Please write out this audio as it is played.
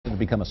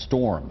become a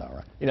storm, though,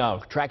 right? You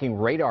know, tracking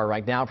radar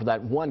right now for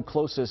that one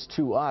closest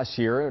to us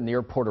here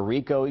near Puerto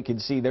Rico. You can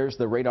see there's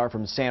the radar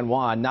from San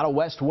Juan. Not a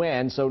west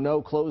wind, so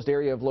no closed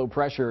area of low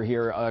pressure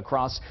here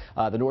across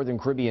the northern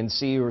Caribbean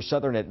Sea or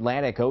southern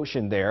Atlantic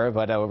Ocean there.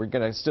 But we're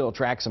going to still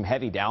track some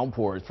heavy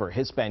downpours for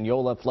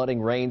Hispaniola,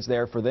 flooding rains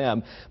there for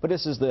them. But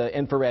this is the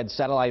infrared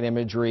satellite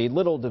imagery.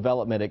 Little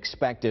development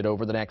expected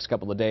over the next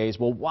couple of days.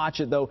 We'll watch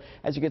it, though,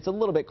 as it gets a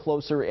little bit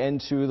closer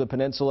into the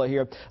peninsula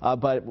here.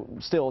 But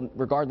still,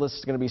 regardless,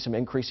 it's going to be some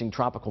increasing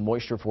tropical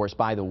moisture for us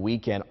by the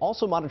weekend.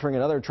 Also monitoring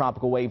another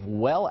tropical wave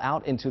well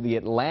out into the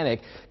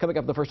Atlantic. Coming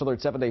up, the First Alert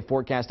 7-day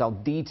forecast, I'll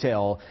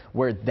detail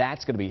where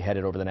that's going to be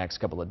headed over the next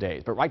couple of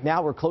days. But right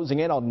now, we're closing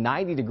in on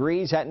 90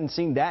 degrees. Hadn't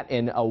seen that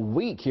in a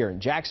week here in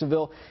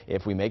Jacksonville,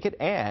 if we make it,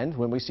 and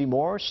when we see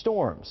more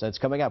storms. That's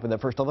coming up in the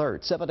First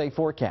Alert 7-day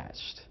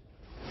forecast.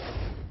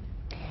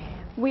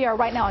 We are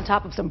right now on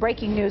top of some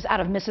breaking news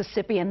out of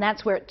Mississippi, and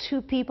that's where 2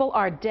 people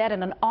are dead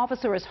and an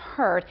officer is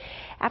hurt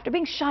after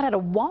being shot at a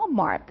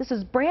Walmart. This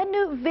is brand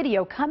new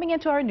video coming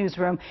into our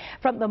newsroom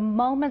from the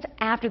moments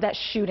after that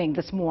shooting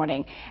this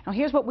morning. Now,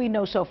 here's what we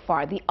know so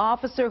far. The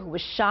officer who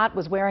was shot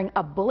was wearing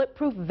a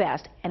bulletproof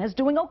vest and is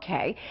doing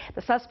okay.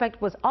 The suspect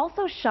was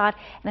also shot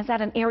and is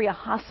at an area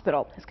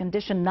hospital. His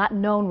condition not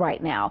known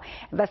right now.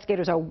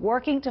 Investigators are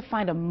working to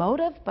find a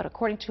motive, but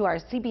according to our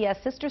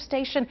CBS sister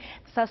station,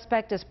 the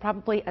suspect is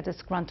probably a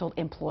disgruntled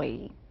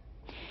employee.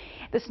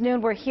 This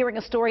noon, we're hearing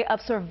a story of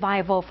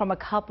survival from a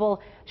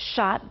couple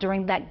shot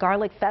during that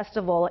garlic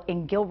festival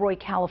in Gilroy,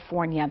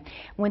 California.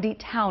 Wendy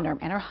Towner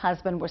and her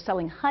husband were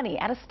selling honey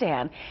at a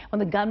stand when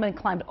the gunman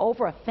climbed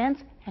over a fence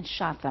and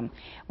shot them.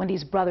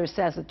 Wendy's brother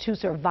says the 2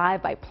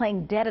 survived by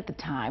playing dead at the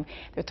time.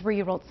 Their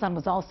 3-year-old son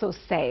was also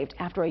saved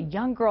after a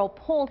young girl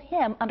pulled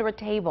him under a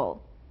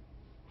table.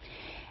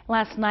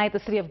 Last night, the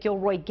city of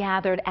Gilroy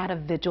gathered at a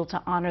vigil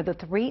to honor the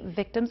 3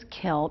 victims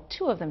killed,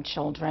 2 of them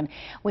children.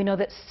 We know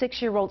that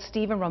 6-year-old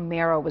Stephen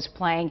Romero was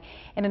playing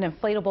in an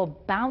inflatable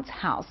bounce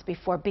house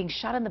before being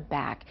shot in the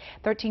back.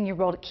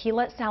 13-year-old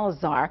Keila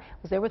Salazar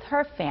was there with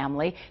her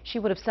family. She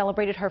would have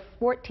celebrated her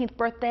 14th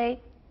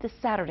birthday this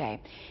Saturday.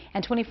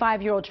 And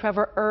 25-year-old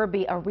Trevor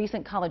Irby, a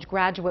recent college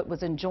graduate,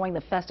 was enjoying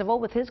the festival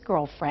with his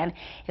girlfriend.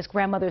 His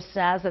grandmother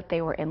says that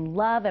they were in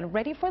love and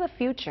ready for the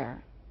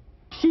future.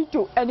 She'd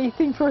do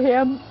anything for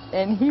him,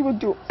 and he would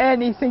do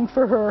anything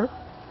for her.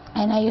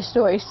 And I used to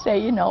always say,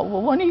 you know,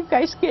 well, when are you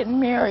guys getting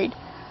married?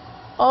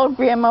 Oh,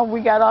 Grandma,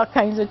 we got all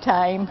kinds of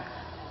time.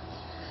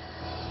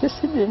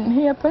 Just it didn't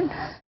happen.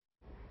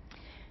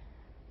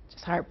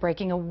 Just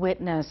heartbreaking. A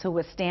witness who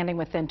was standing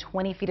within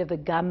 20 feet of the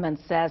gunman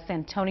says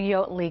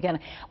Antonio Ligon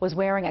was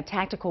wearing a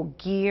tactical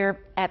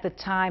gear at the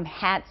time,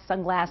 hat,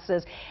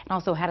 sunglasses, and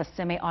also had a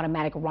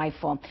semi-automatic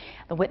rifle.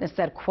 The witness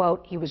said,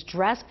 quote, he was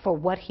dressed for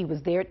what he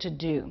was there to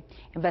do.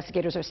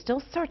 Investigators are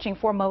still searching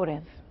for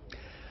motive.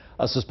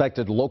 A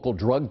suspected local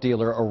drug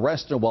dealer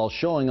arrested while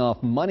showing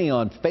off money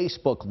on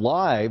Facebook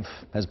Live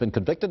has been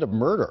convicted of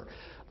murder.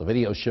 The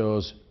video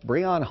shows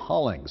Breon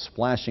Hollings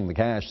flashing the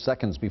cash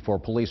seconds before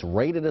police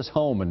raided his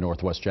home in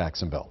northwest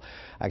Jacksonville.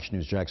 Action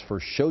News Jax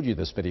first showed you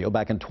this video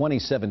back in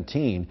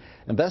 2017.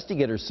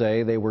 Investigators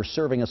say they were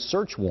serving a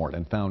search warrant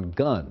and found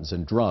guns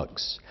and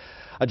drugs.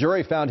 A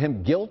jury found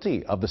him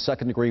guilty of the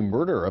second-degree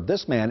murder of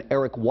this man,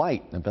 Eric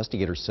White.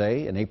 Investigators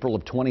say in April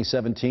of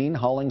 2017,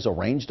 Hollings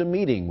arranged a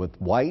meeting with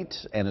White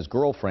and his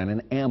girlfriend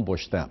and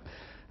ambushed them.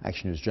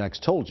 Action News Jax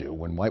told you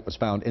when White was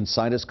found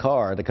inside his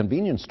car at a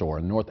convenience store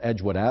in North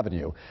Edgewood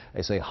Avenue.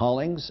 They say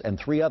Hollings and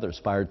 3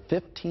 others fired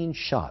 15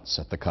 shots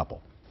at the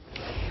couple.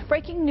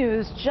 Breaking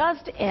news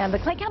just in. The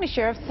Clay County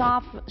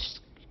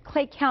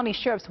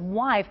Sheriff's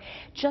wife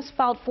just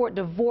filed for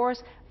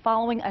divorce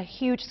following a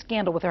huge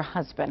scandal with her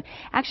husband.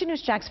 Action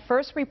News Jax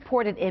first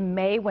reported in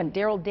May when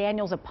Daryl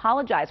Daniels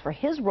apologized for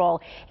his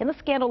role in the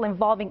scandal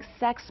involving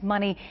sex,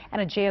 money,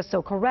 and a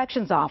JSO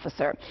corrections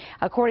officer.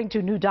 According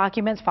to new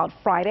documents filed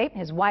Friday,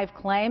 his wife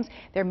claims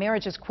their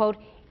marriage is, quote,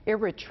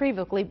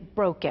 irretrievably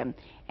broken,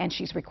 and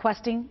she's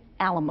requesting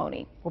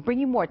alimony. We'll bring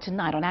you more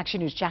tonight on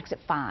Action News Jax at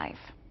 5.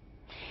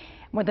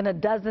 More than a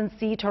dozen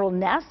sea turtle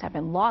nests have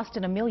been lost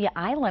in Amelia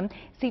Island.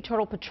 Sea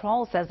Turtle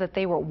Patrol says that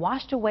they were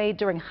washed away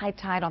during high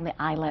tide on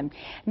the island.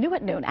 New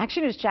at noon,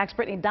 Action News Jax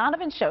Brittany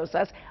Donovan shows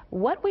us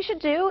what we should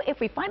do if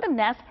we find a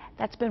nest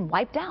that's been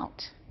wiped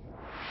out.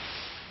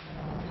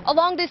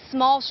 Along this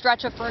small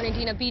stretch of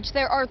Fernandina Beach,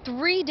 there are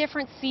 3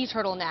 different sea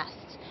turtle nests.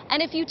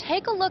 And if you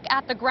take a look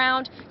at the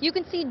ground, you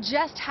can see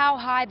just how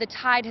high the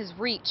tide has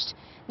reached.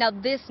 Now,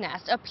 this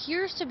nest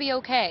appears to be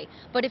okay,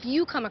 but if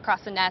you come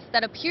across a nest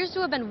that appears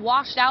to have been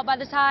washed out by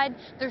the tide,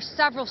 there's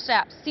several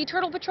steps Sea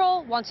Turtle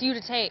Patrol wants you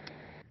to take.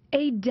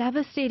 A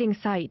devastating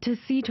sight to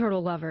sea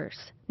turtle lovers.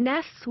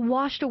 Nests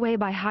washed away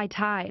by high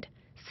tide.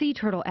 Sea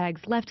turtle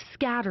eggs left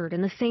scattered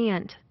in the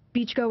sand.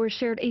 Beachgoers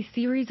shared a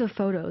series of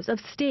photos of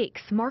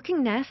stakes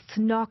marking nests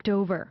knocked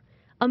over.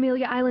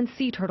 Amelia Island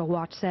Sea Turtle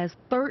Watch says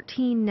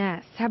 13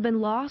 nests have been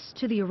lost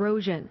to the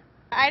erosion.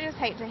 I just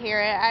hate to hear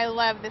it. I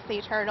love the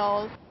sea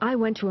turtles. I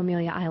went to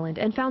Amelia Island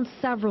and found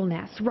several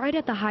nests right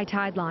at the high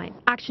tide line.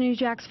 Action News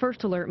Jack's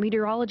First Alert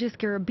meteorologist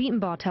Garrett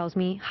Beatonbaugh tells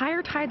me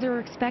higher tides are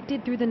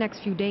expected through the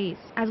next few days.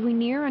 As we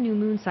near a new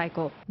moon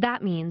cycle,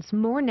 that means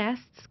more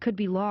nests could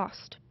be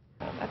lost.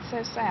 That's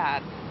so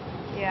sad.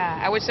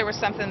 Yeah, I wish there was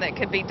something that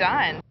could be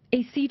done.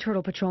 A Sea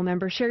Turtle Patrol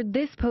member shared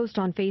this post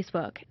on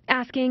Facebook,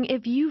 asking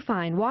if you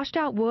find washed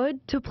out wood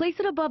to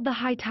place it above the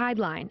high tide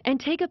line and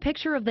take a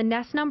picture of the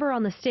nest number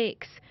on the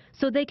stakes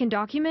so they can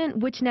document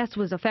which nest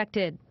was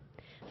affected.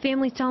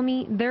 Families tell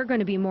me they're going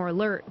to be more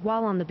alert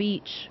while on the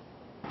beach.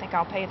 I think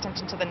I'll pay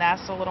attention to the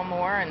nests a little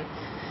more and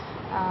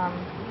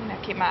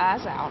keep my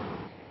eyes out.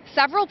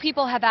 Several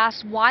people have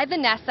asked why the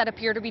nests that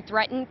appear to be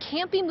threatened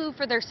can't be moved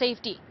for their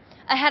safety.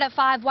 Ahead at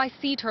 5, why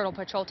Sea Turtle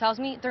Patrol tells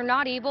me they're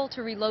not able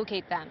to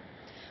relocate them.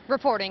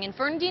 Reporting in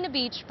Fernandina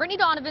Beach, Brittany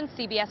Donovan,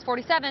 CBS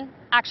 47,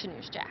 Action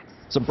News Jax.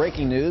 Some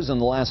breaking news in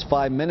the last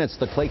 5 minutes.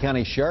 The Clay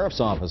County Sheriff's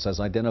Office has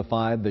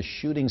identified the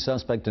shooting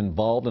suspect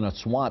involved in a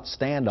SWAT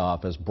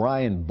standoff as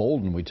Brian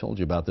Bolden. We told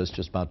you about this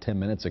just about 10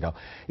 minutes ago.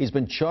 He's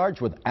been charged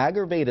with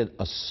aggravated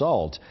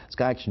assault.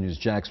 Sky Action News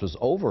Jax was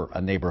over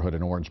a neighborhood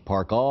in Orange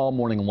Park all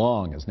morning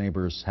long as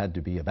neighbors had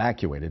to be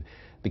evacuated.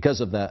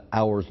 Because of the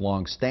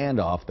hours-long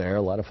standoff there,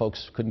 a lot of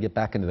folks couldn't get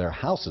back into their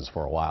houses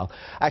for a while.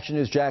 Action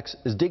News Jax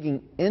is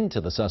digging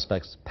into the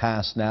suspect's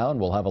past now, and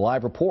we'll have a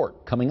live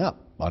report coming up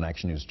on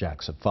Action News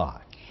Jax at 5.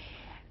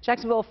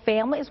 Jacksonville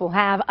families will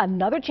have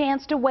another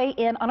chance to weigh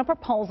in on a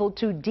proposal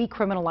to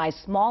decriminalize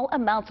small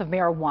amounts of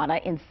marijuana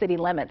in city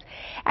limits.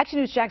 Action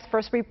News Jax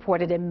first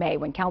reported in May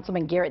when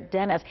Councilman Garrett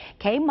Dennis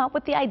came up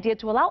with the idea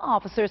to allow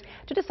officers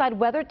to decide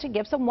whether to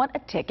give someone a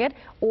ticket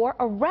or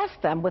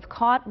arrest them if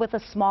caught with a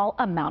small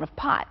amount of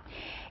pot.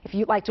 If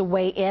you'd like to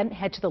weigh in,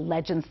 head to the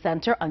Legends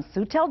Center on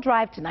Sutel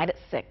Drive tonight at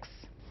 6.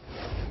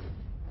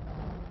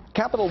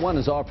 Capital One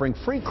is offering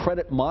free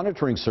credit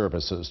monitoring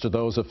services to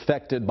those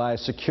affected by a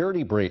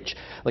security breach.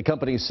 The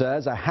company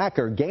says a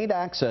hacker gained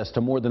access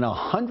to more than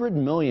 100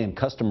 million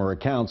customer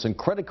accounts and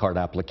credit card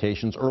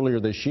applications earlier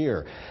this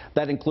year.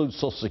 That includes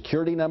Social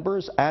Security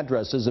numbers,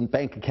 addresses, and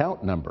bank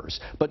account numbers.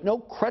 But no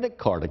credit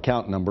card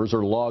account numbers or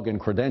login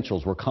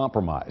credentials were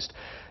compromised.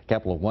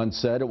 Capital One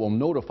said it will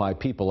notify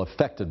people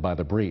affected by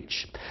the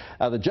breach.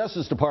 The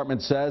Justice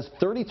Department says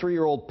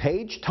 33-year-old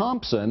Paige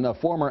Thompson, a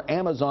former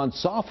Amazon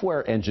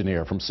software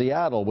engineer from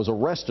Seattle, was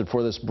arrested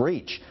for this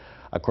breach.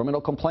 A criminal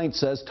complaint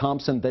says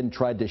Thompson then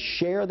tried to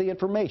share the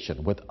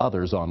information with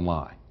others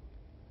online.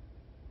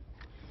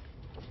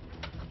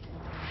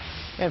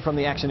 And from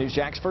the Action News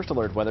Jax First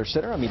Alert Weather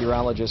Center, I'm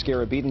meteorologist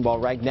Garrett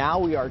Beatonbaugh. Right now,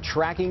 we are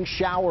tracking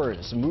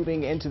showers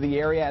moving into the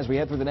area as we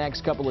head through the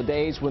next couple of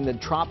days when the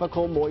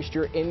tropical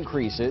moisture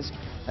increases.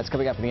 That's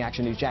coming up in the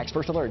Action News Jax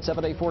First Alert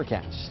 7-day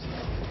forecast.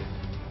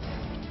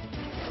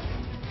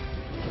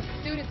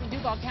 Students in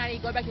Duval County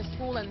go back to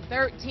school in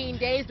 13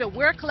 days, but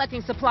we're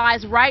collecting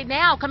supplies right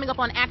now. Coming up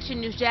on Action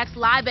News Jax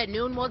live at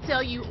noon, we'll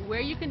tell you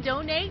where you can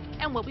donate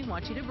and what we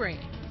want you to bring.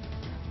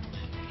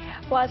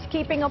 Plus,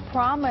 keeping a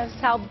promise,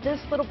 how this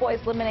little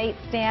boy's lemonade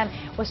stand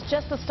was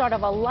just the start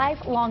of a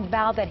lifelong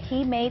vow that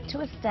he made to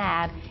his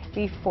dad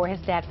before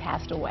his dad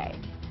passed away.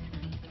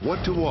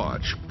 What to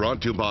watch, brought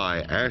to you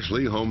by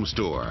Ashley Home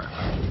Store.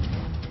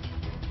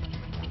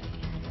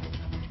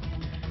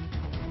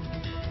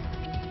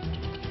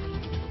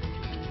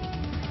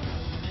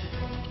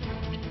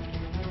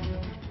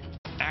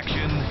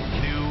 Action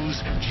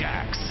News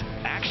Jax.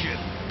 Action,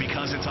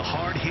 because it's a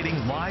hard-hitting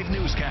live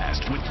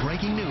newscast with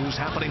breaking news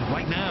happening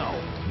right now.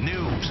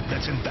 News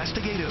that's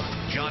investigative.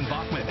 John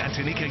Bachman and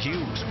Tanika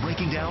Hughes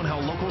breaking down how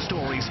local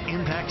stories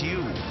impact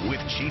you with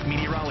Chief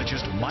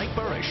Meteorologist Mike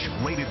Burrish,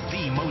 rated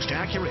the most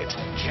accurate.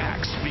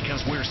 Jax,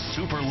 because we're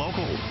super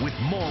local with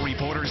more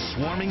reporters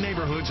swarming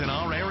neighborhoods in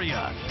our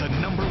area. The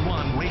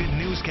 #1 rated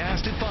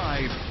newscast at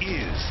 5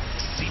 is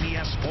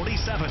CBS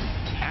 47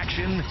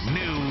 Action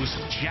News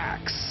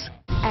Jax.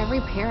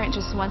 Every parent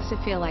just wants to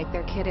feel like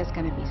their kid is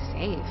going to be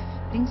safe.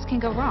 Things can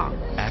go wrong.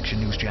 Action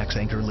News Jax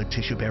anchor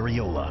Letitia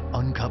Barriola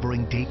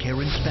uncovering daycare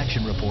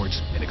inspection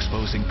reports and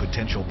exposing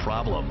potential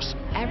problems.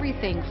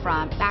 Everything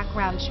from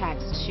background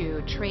checks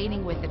to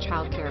training with the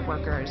child care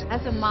workers.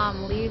 As a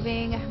mom,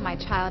 leaving my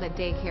child at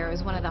daycare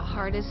is one of the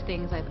hardest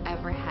things I've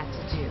ever had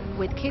to do.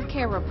 With Kid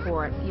Care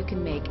Report, you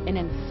can make an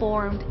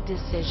informed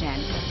decision.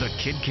 The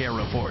Kid Care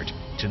Report,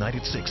 tonight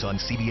at 6 on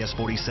CBS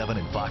 47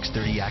 and Fox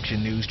 30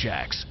 Action News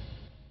Jax.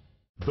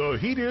 The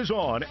heat is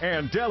on,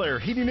 and Del Air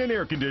Heating and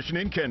Air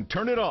Conditioning can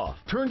turn it off.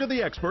 Turn to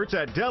the experts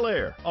at Del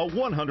Air, a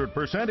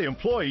 100%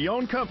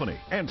 employee-owned company,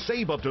 and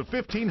save up to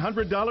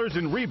 $1,500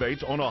 in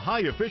rebates on a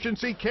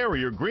high-efficiency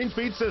Carrier green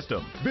feed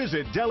system.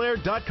 Visit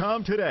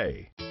delair.com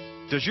today.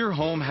 Does your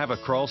home have a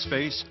crawl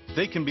space?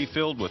 They can be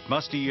filled with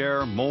musty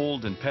air,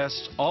 mold, and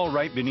pests all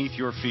right beneath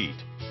your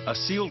feet. A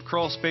sealed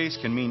crawl space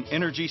can mean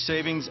energy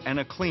savings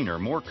and a cleaner,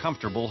 more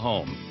comfortable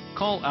home.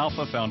 Call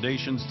Alpha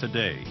Foundations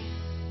today.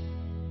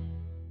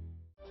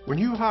 When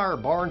you hire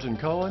Barnes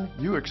 & Cohen,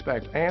 you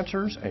expect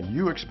answers and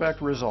you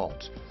expect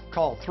results.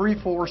 Call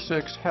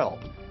 346-HELP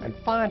and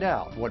find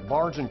out what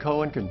Barnes &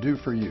 Cohen can do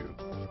for you.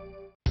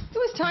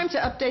 was time to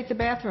update the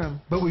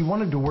bathroom. But we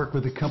wanted to work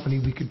with a company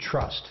we could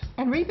trust.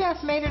 And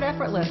Rebath made it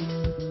effortless.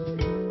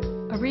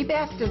 A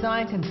Rebath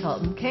design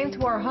consultant came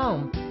to our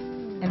home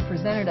and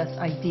presented us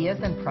ideas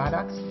and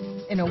products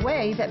in a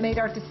way that made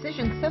our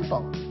decision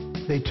simple.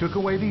 They took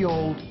away the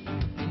old,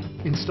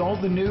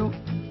 installed the new,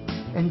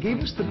 and gave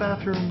us the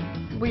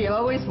bathroom we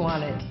always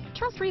wanted.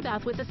 Trust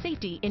Rebath with the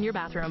safety in your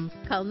bathroom.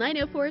 Call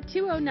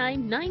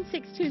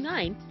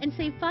 904-209-9629 and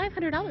save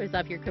 $500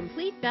 off your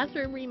complete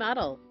bathroom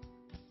remodel.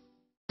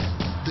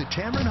 The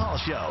Tamron Hall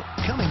Show,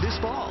 coming this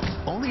fall,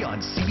 only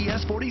on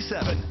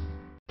CBS47.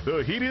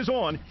 The heat is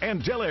on,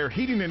 and Del Air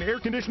Heating and Air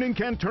Conditioning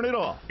can turn it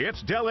off.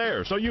 It's Del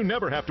Air, so you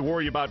never have to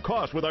worry about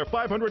cost with our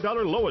 $500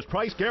 lowest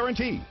price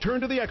guarantee. Turn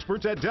to the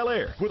experts at Del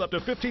Air with up to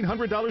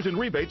 $1,500 in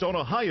rebates on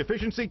a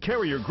high-efficiency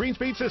Carrier green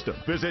speed system.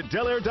 Visit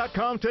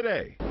delair.com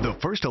today. The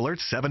First Alert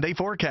 7-day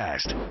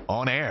forecast.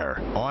 On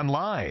air,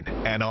 online,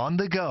 and on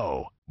the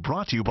go.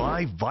 Brought to you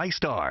by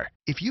ViStar.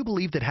 If you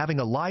believe that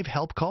having a live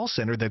help call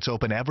center that's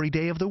open every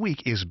day of the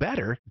week is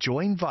better,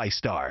 join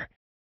ViStar.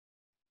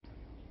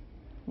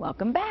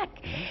 Welcome back.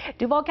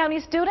 Duval County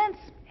students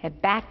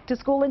head back to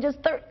school in just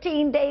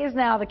 13 days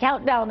now. The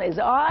countdown is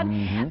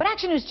on. But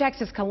Action News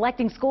Jax is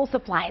collecting school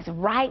supplies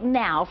right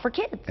now for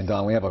kids. And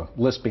Don, we have a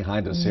list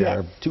behind us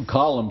here. Yes. 2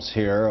 columns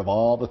here of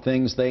all the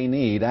things they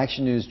need.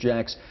 Action News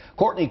Jax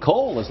Courtney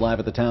Cole is live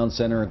at the town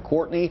center. And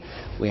Courtney,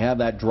 we have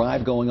that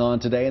drive going on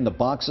today and the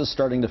boxes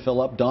starting to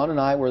fill up. Don and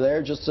I were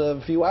there just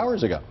a few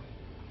hours ago.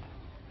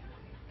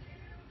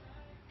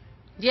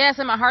 Yes,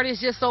 and my heart is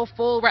just so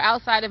full. We're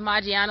outside of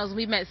Maggiano's.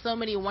 We've met so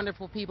many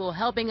wonderful people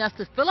helping us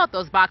to fill up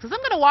those boxes. I'm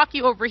going to walk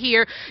you over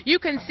here. You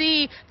can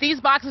see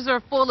these boxes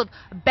are full of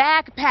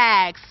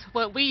backpacks,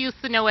 what we used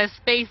to know as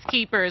space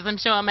keepers. I'm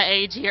showing my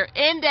age here.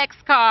 Index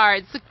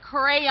cards,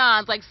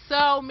 crayons, like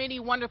so many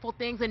wonderful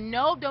things, and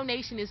no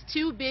donation is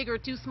too big or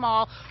too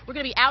small. We're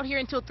going to be out here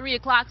until 3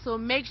 o'clock, so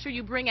make sure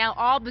you bring out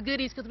all the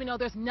goodies because we know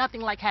there's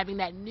nothing like having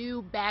that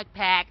new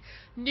backpack,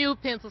 new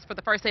pencils for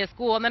the first day of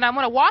school. And then I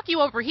want to walk you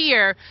over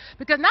here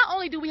because not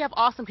only do we have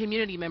awesome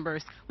community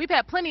members, we've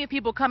had plenty of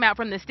people come out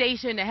from the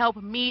station to help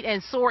meet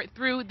and sort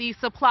through these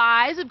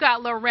supplies. We've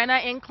got Lorena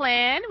and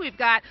Clan, we've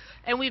got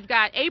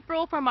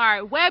April from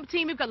our web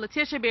team, we've got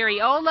Letitia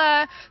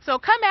Barriola. So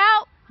come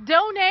out,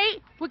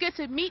 donate, we'll get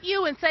to meet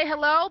you and say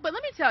hello. But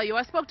let me tell you,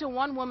 I spoke to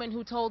one woman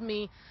who told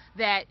me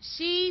that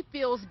she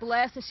feels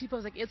blessed and she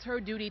feels like it's her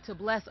duty to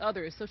bless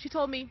others. So she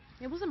told me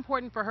it was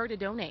important for her to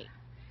donate.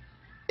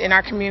 In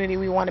our community,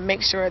 we want to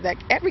make sure that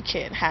every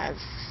kid has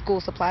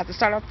school supplies to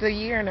start off the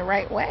year in the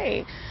right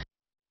way.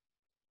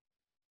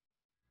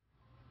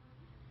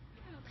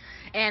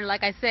 And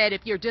like I said,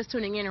 if you're just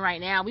tuning in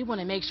right now, we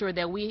want to make sure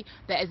that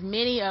as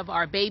many of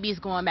our babies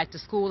going back to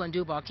school in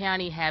Duval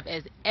County have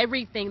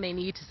everything they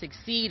need to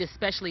succeed,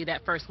 especially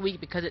that first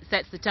week because it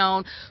sets the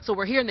tone. So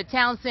we're here in the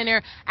town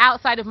center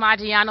outside of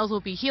Maggiano's.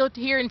 We'll be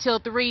here until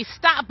 3.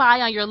 Stop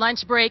by on your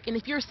lunch break. And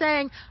if you're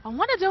saying, I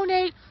want to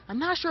donate, I'm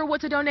not sure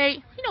what to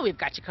donate, you know we've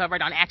got you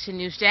covered on Action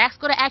News Jax.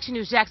 Go to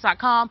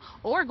actionnewsjax.com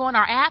or go on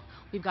our app.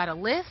 We've got a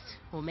list.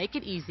 We'll make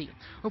it easy.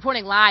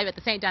 Reporting live at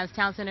the St. John's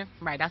Town Center,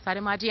 right outside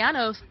of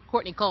Maggiano's,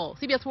 Courtney Cole,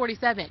 CBS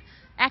 47,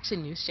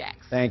 Action News Jax.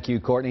 Thank you,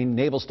 Courtney.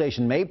 Naval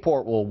Station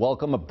Mayport will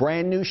welcome a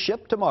brand new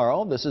ship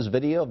tomorrow. This is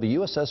video of the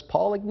USS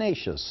Paul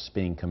Ignatius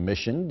being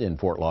commissioned in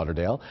Fort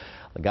Lauderdale.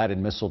 The guided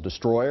missile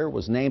destroyer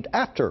was named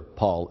after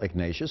Paul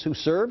Ignatius, who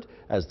served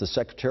as the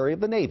Secretary of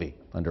the Navy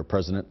under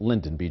President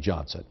Lyndon B.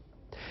 Johnson.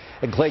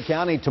 In Clay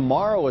County,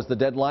 tomorrow is the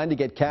deadline to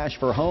get cash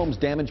for homes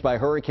damaged by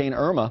Hurricane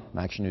Irma.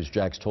 Action News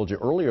Jax told you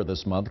earlier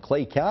this month,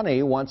 Clay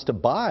County wants to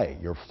buy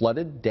your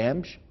flooded,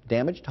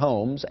 damaged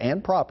homes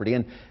and property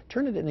and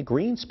turn it into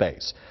green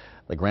space.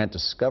 The Grant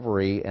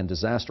Discovery and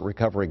Disaster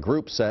Recovery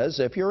Group says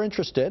if you're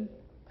interested,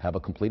 have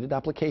a completed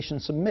application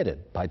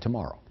submitted by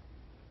tomorrow.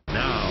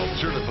 Now,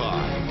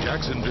 certified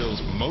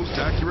Jacksonville's most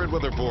accurate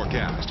weather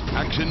forecast.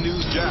 Action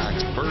News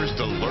Jax First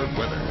Alert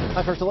Weather.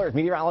 My First Alert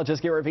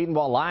meteorologist Garrett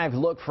Wiedenbaugh live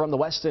look from the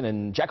Westin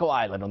and Jekyll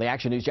Island on the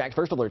Action News Jax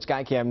First Alert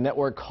Skycam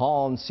network.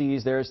 Calm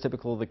seas there is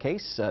typical of the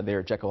case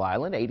there at Jekyll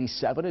Island.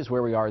 87 is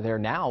where we are there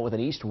now with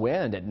an east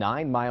wind at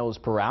 9 miles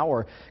per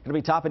hour. Going to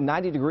be topping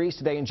 90 degrees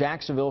today in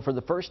Jacksonville for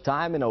the first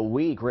time in a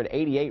week. We're at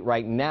 88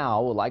 right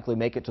now. We'll likely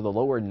make it to the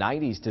lower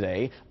 90s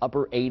today.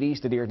 Upper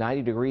 80s to near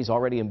 90 degrees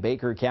already in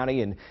Baker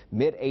County and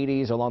mid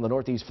 80s along the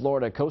northeast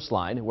Florida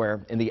coastline,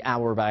 where in the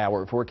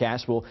hour-by-hour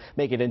forecast we'll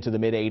make it into the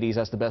mid 80s.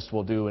 That's the best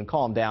we'll do, and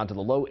calm down to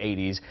the low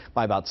 80s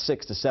by about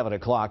 6 to 7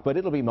 o'clock. But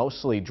it'll be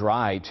mostly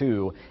dry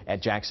too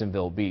at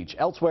Jacksonville Beach.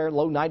 Elsewhere,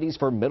 low 90s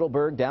for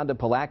Middleburg down to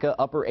Palatka,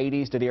 upper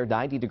 80s to near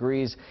 90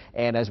 degrees.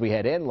 And as we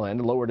head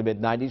inland, lower to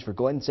mid 90s for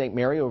Glen St.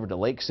 Mary over to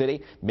Lake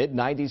City, mid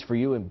 90s for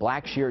you in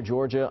Blackshear,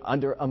 Georgia,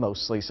 under a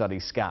mostly sunny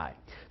sky.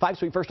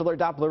 5-speed First Alert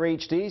Doppler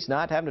HDs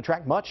not having to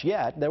track much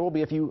yet. There will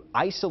be a few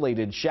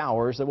isolated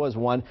showers. There was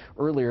one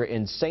earlier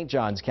in St.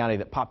 Johns County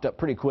that popped up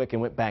pretty quick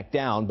and went back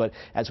down. But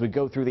as we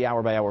go through the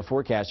hour-by-hour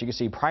forecast, you can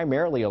see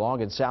primarily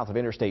along and south of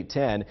Interstate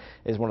 10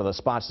 is one of the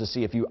spots to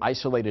see a few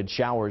isolated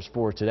showers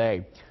for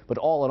today. But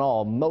all in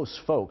all,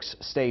 most folks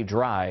stay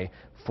dry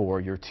for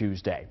your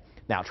Tuesday.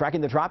 Now,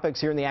 tracking the tropics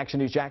here in the Action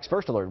News Jax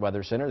First Alert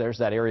Weather Center. There's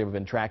that area we've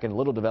been tracking.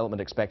 Little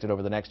development expected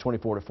over the next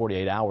 24 to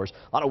 48 hours.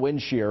 A lot of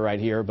wind shear right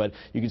here, but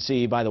you can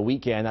see by the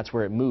weekend that's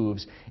where it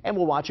moves. And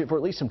we'll watch it for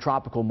at least some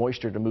tropical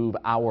moisture to move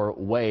our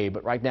way.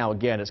 But right now,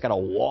 again, it's got a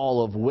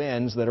wall of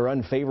winds that are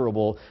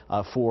unfavorable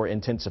for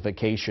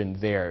intensification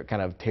there. It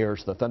kind of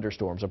tears the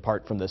thunderstorms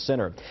apart from the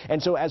center. And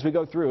so as we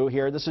go through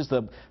here, this is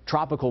the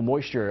tropical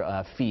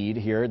moisture feed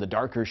here. The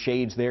darker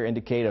shades there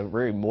indicate a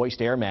very moist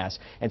air mass.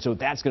 And so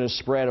that's going to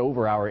spread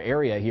over our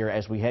area here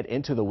as we head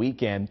into the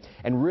weekend.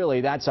 And really,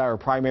 that's our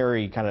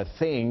primary kind of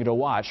thing to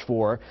watch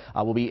for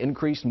will be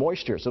increased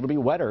moisture. So it'll be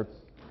wetter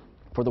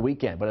for the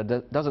weekend, but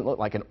it doesn't look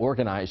like an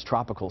organized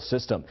tropical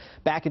system.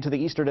 Back into the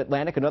eastern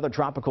Atlantic, another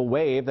tropical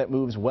wave that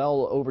moves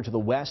well over to the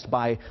west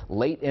by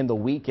late in the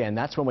weekend.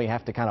 That's when we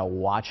have to kind of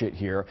watch it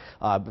here.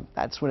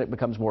 That's when it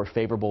becomes more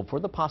favorable for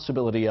the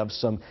possibility of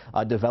some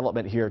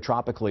development here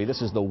tropically.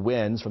 This is the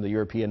winds from the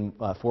European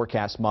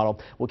forecast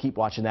model. We'll keep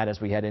watching that as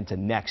we head into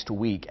next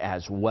week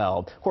as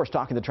well. Of course,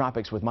 talking the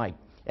tropics with Mike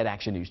at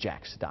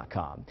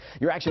ActionNewsJax.com.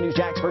 Your Action News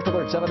Jax First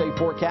Alert 7-day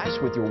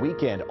forecast with your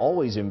weekend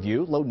always in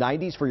view. Low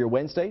 90s for your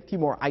Wednesday. A few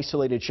more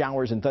isolated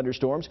showers and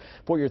thunderstorms.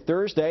 For your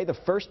Thursday, the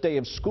first day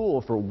of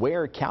school for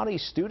Ware County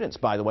students,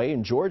 by the way,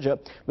 in Georgia.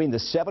 I mean, the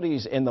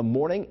 70s in the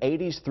morning,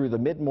 80s through the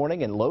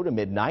mid-morning, and low to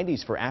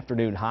mid-90s for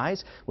afternoon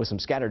highs with some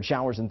scattered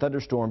showers and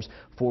thunderstorms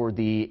for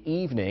the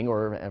evening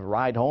or a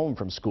ride home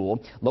from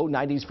school. Low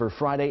 90s for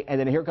Friday, and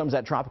then here comes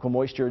that tropical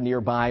moisture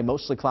nearby.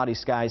 Mostly cloudy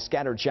skies,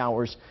 scattered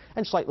showers,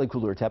 and slightly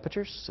cooler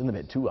temperatures in the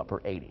mid to upper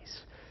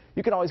 80s.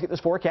 You can always get this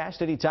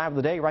forecast any time of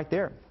the day right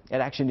there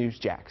at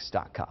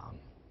ActionNewsJax.com.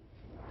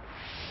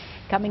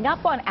 Coming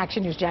up on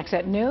Action News Jax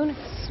at noon,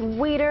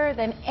 sweeter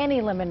than any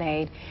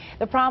lemonade.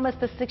 The promise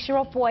the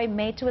 6-year-old boy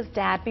made to his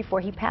dad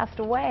before he passed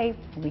away.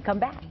 When we come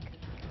back.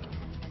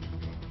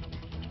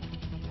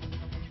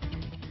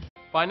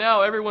 By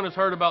now, everyone has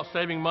heard about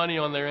saving money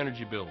on their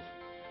energy bills,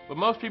 but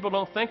most people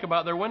don't think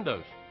about their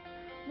windows.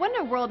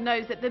 Window World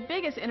knows that the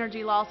biggest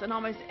energy loss in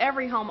almost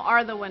every home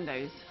are the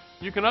windows.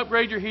 You can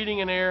upgrade your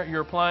heating and air,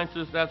 your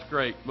appliances, that's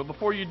great. But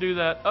before you do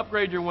that,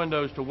 upgrade your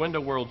windows to Window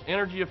World's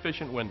energy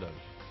efficient windows.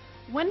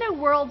 Window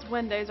World's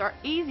windows are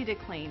easy to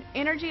clean,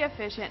 energy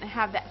efficient, and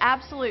have the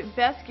absolute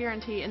best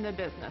guarantee in the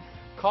business.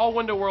 Call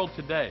Window World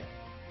today.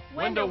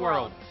 Window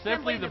World,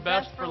 simply the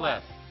best for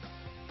less.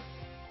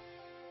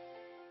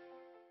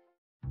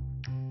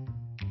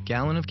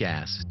 Gallon of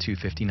gas,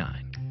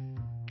 $2.59.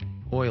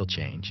 Oil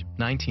change,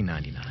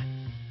 $19.99.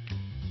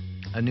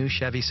 A new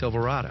Chevy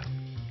Silverado,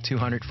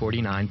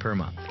 $249 per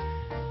month.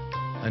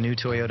 A new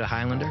Toyota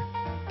Highlander,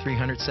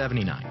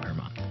 $379 per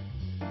month.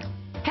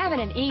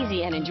 Having an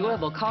easy and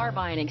enjoyable car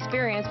buying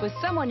experience with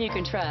someone you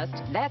can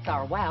trust, that's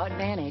our wow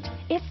advantage.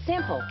 It's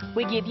simple.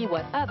 We give you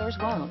what others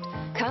won't.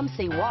 Come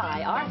see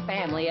why our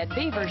family at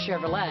Beaver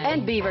Chevrolet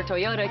and Beaver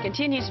Toyota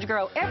continues to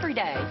grow every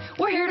day.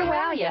 We're here to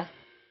wow you.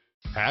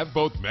 Have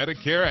both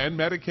Medicare and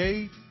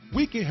Medicaid?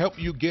 We can help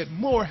you get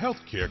more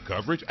health care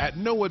coverage at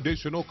no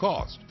additional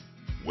cost.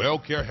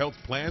 WellCare health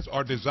plans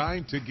are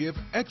designed to give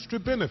extra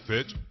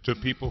benefits to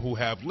people who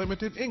have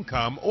limited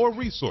income or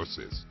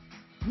resources.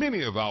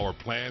 Many of our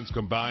plans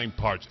combine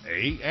Parts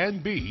A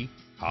and B,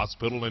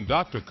 hospital and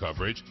doctor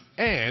coverage,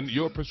 and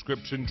your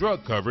prescription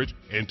drug coverage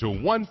into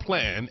one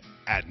plan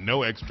at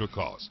no extra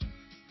cost.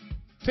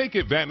 Take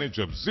advantage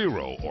of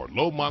zero or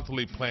low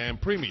monthly plan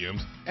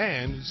premiums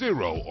and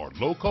zero or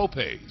low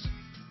copays.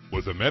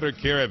 With a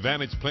Medicare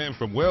Advantage plan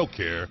from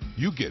WellCare,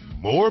 you get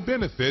more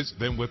benefits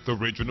than with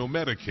original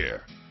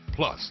Medicare.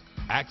 Plus,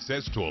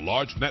 access to a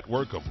large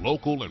network of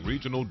local and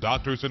regional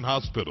doctors and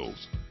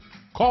hospitals.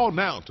 Call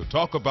now to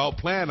talk about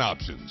plan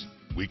options.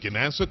 We can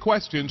answer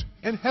questions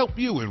and help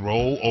you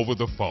enroll over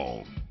the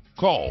phone.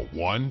 Call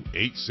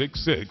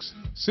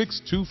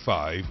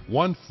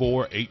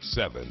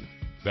 1-866-625-1487.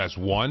 That's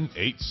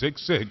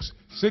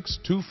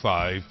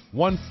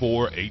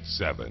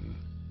 1-866-625-1487.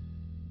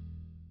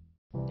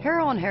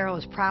 Harrell & Harrell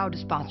is proud to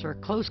sponsor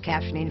closed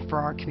captioning for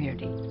our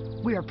community.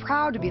 We are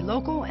proud to be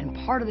local and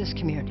part of this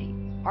community.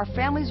 Our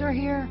families are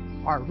here,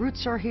 our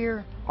roots are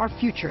here, our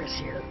future is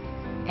here.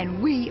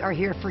 And we are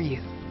here for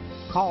you.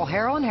 Call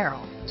Harrell &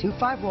 Harrell,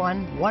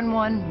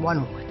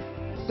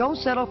 251-1111. Don't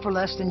settle for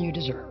less than you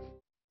deserve.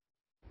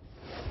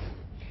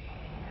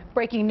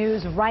 Breaking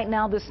news right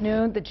now this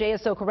noon, the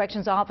JSO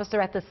corrections officer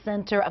at the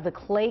center of the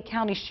Clay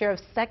County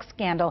Sheriff's sex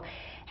scandal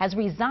has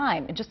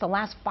resigned. In just the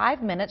last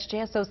 5 minutes,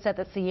 JSO said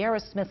that Sierra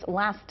Smith's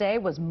last day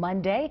was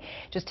Monday.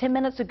 Just 10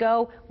 minutes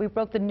ago, we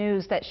broke the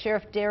news that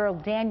Sheriff Darrell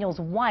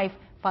Daniels' wife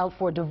filed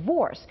for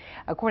divorce.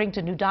 According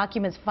to new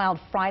documents filed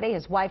Friday,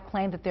 his wife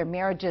claimed that their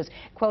marriage is,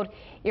 quote,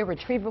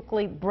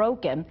 irretrievably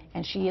broken,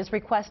 and she is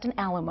requesting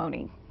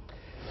alimony.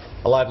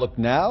 A live look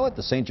now at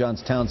the St.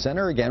 John's Town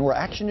Center again, where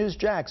Action News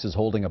Jax is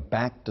holding a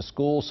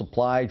back-to-school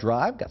supply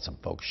drive. Got some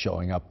folks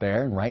showing up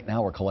there, and right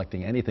now we're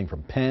collecting anything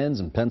from pens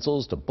and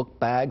pencils to book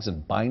bags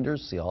and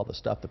binders. See all the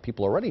stuff that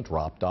people already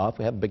dropped off.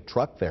 We have a big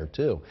truck there,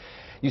 too.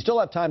 You still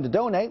have time to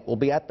donate. We'll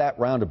be at that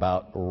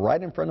roundabout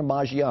right in front of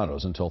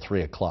Maggiano's until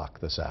 3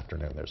 o'clock this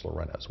afternoon. There's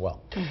Lorena as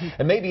well.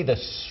 And maybe the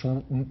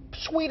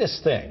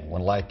sweetest thing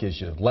when life gives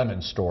you a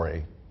lemon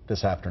story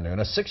this afternoon.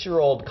 A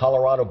 6-year-old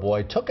Colorado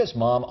boy took his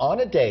mom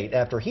on a date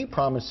after he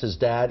promised his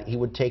dad he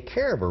would take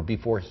care of her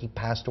before he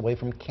passed away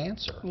from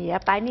cancer.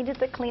 Yep, I needed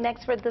the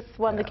Kleenex for this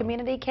one. The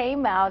community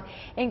came out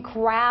in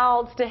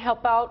crowds to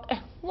help out.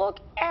 Look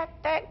at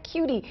that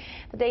cutie.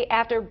 The day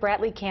after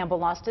Bradley Campbell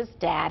lost his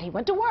dad, he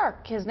went to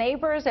work. His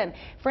neighbors and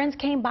friends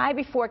came by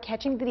before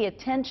catching the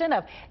attention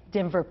of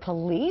Denver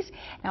police.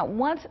 Now,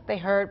 once they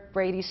heard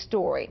Brady's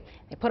story,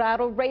 they put out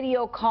a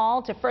radio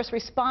call to first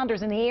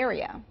responders in the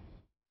area.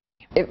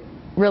 It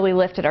really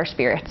lifted our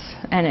spirits,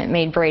 and it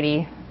made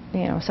Brady,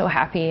 so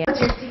happy. What's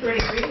your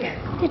secret ingredient?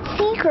 It's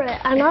secret.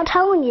 I'm not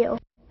telling you.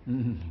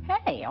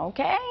 Hey,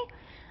 okay.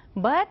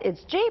 But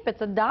it's cheap. It's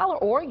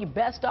 $1 or your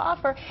best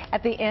offer.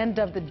 At the end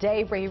of the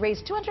day, Brady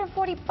raised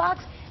 $240.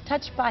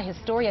 Touched by his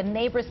story, a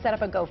neighbor set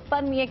up a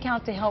GoFundMe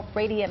account to help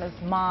Brady and his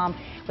mom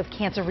with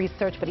cancer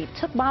research, but he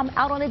took mom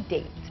out on a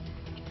date.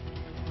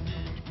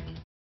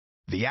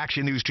 The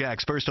Action News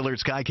Jax First Alert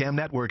Skycam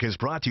Network is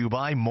brought to you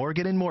by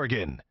Morgan &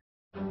 Morgan.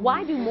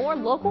 Why do more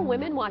local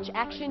women watch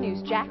Action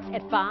News Jax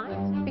at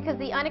 5? Because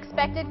the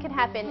unexpected can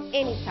happen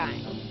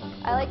anytime.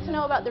 I like to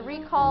know about the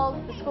recalls,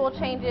 the school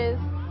changes.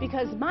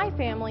 Because my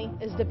family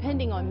is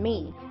depending on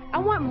me. I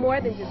want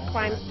more than just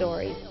crime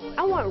stories.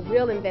 I want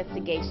real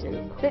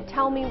investigations that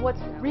tell me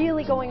what's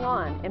really going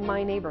on in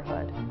my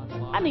neighborhood.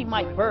 I need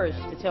Mike Burge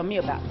to tell me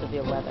about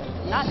severe weather,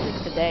 not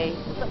just today,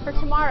 but for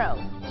tomorrow,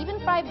 even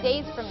 5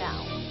 days from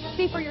now.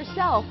 See for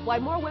yourself why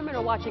more women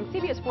are watching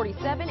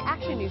CBS47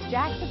 Action News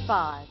Jax at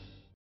 5.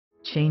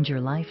 Change your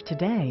life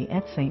today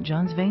at St.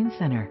 John's Vein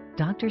Center.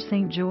 Dr.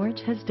 St.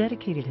 George has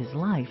dedicated his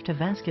life to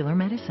vascular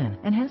medicine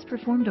and has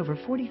performed over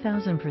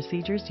 40,000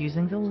 procedures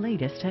using the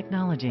latest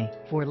technology.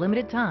 For a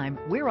limited time,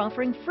 we're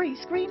offering free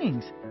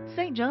screenings.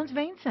 St. John's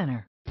Vein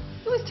Center.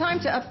 It was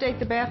time to update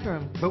the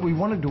bathroom. But we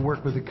wanted to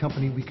work with a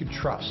company we could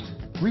trust.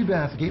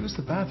 Rebath gave us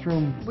the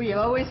bathroom we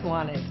always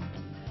wanted.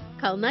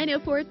 Call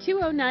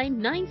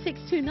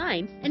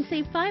 904-209-9629 and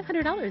save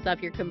 $500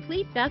 off your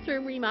complete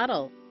bathroom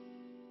remodel.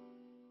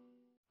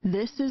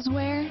 This is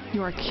where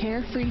your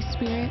carefree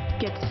spirit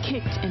gets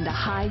kicked into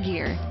high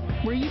gear,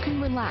 where you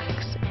can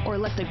relax or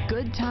let the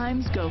good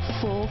times go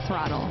full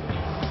throttle.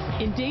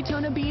 In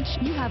Daytona Beach,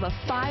 you have a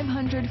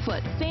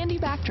 500-foot sandy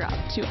backdrop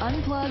to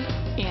unplug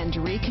and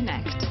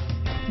reconnect.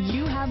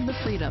 You have the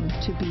freedom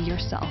to be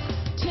yourself.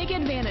 Take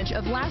advantage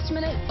of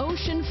last-minute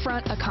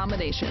oceanfront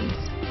accommodations.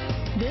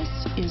 This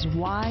is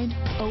wide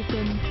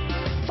open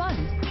fun.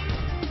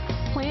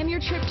 Plan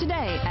your trip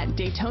today at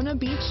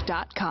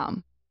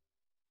DaytonaBeach.com.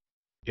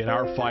 In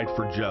our fight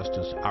for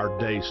justice, our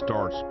day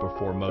starts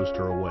before most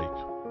are awake.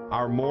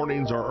 Our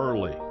mornings are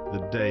early,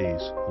 the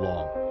days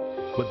long.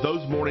 But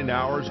those morning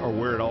hours are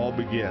where it all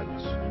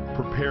begins,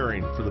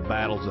 preparing for the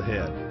battles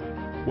ahead.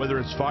 Whether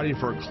it's fighting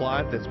for a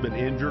client that's been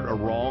injured or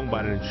wronged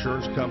by an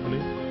insurance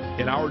company,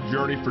 in our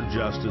journey for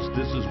justice,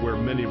 this is where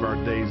many of our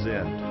days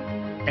end.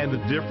 And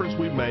the difference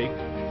we make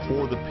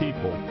for the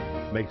people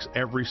makes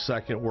every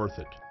second worth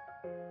it.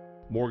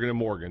 Morgan &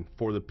 Morgan,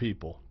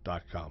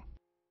 forthepeople.com.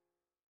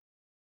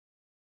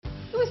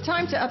 It was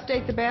time to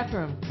update the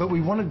bathroom. But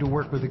we wanted to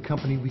work with a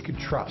company we could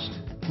trust.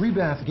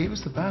 Rebath gave us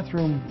the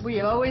bathroom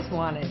we always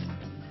wanted.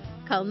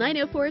 Call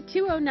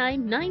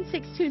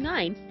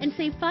 904-209-9629 and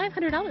save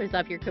 $500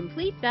 off your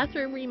complete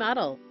bathroom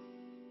remodel.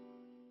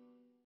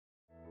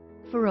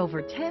 For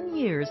over 10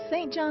 years,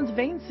 St. John's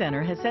Vein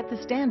Center has set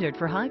the standard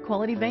for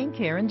high-quality vein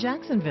care in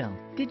Jacksonville.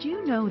 Did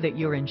you know that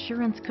your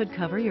insurance could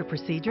cover your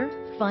procedure?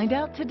 Find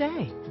out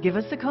today. Give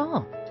us a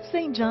call.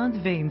 St. John's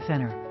Vein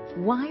Center.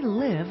 Why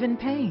live in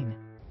pain?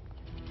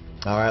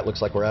 All right,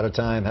 looks like we're out of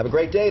time. Have a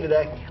great day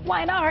today.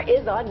 Y&R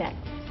is on next.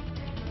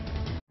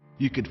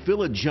 You could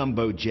fill a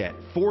jumbo jet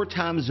 4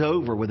 times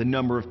over with the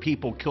number of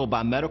people killed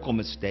by medical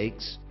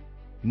mistakes.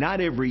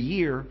 Not every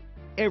year,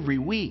 every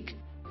week.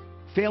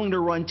 Failing to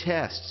run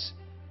tests,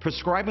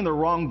 prescribing the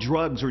wrong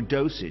drugs or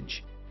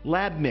dosage,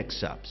 lab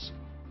mix-ups.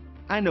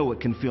 I know it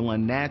can feel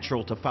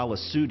unnatural to file a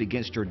suit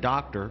against your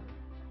doctor,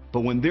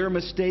 but when their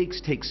mistakes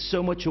take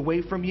so much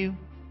away from you,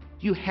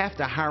 you have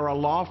to hire a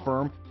law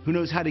firm who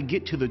knows how to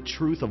get to the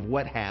truth of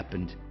what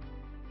happened.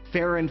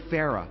 Farah &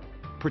 Farah,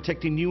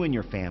 protecting you and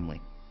your family.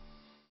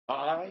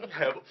 I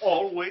have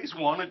always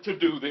wanted to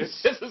do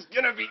this. This is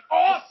gonna be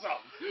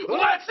awesome!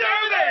 Let's do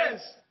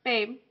this!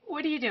 Babe,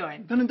 what are you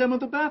doing? Gonna demo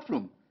the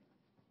bathroom.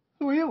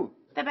 Who are you?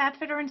 The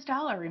bathfitter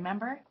installer,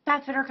 remember?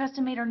 Bathfitter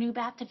custom made our new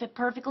bath to fit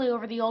perfectly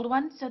over the old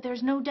one, so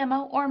there's no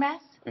demo or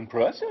mess.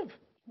 Impressive.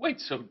 Wait,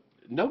 so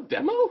no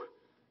demo?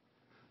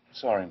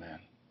 Sorry,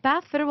 man.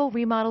 Bathfitter will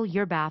remodel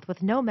your bath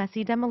with no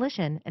messy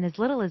demolition in as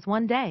little as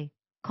 1 day.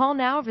 Call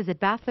now or visit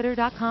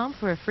bathfitter.com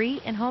for a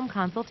free in-home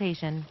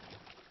consultation.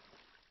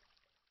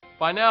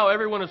 By now,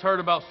 everyone has heard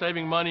about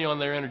saving money on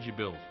their energy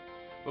bills,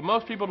 but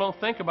most people don't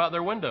think about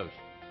their windows.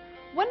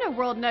 Window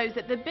World knows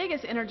that the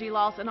biggest energy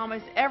loss in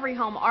almost every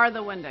home are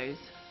the windows.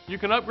 You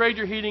can upgrade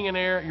your heating and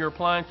air, your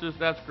appliances,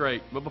 that's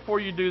great, but before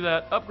you do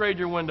that, upgrade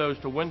your windows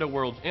to Window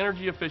World's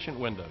energy-efficient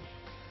windows.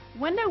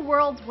 Window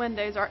World's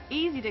windows are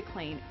easy to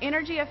clean,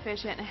 energy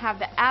efficient, and have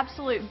the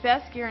absolute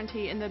best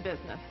guarantee in the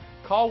business.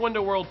 Call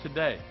Window World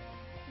today.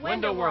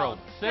 Window World,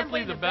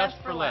 simply the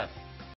best for less.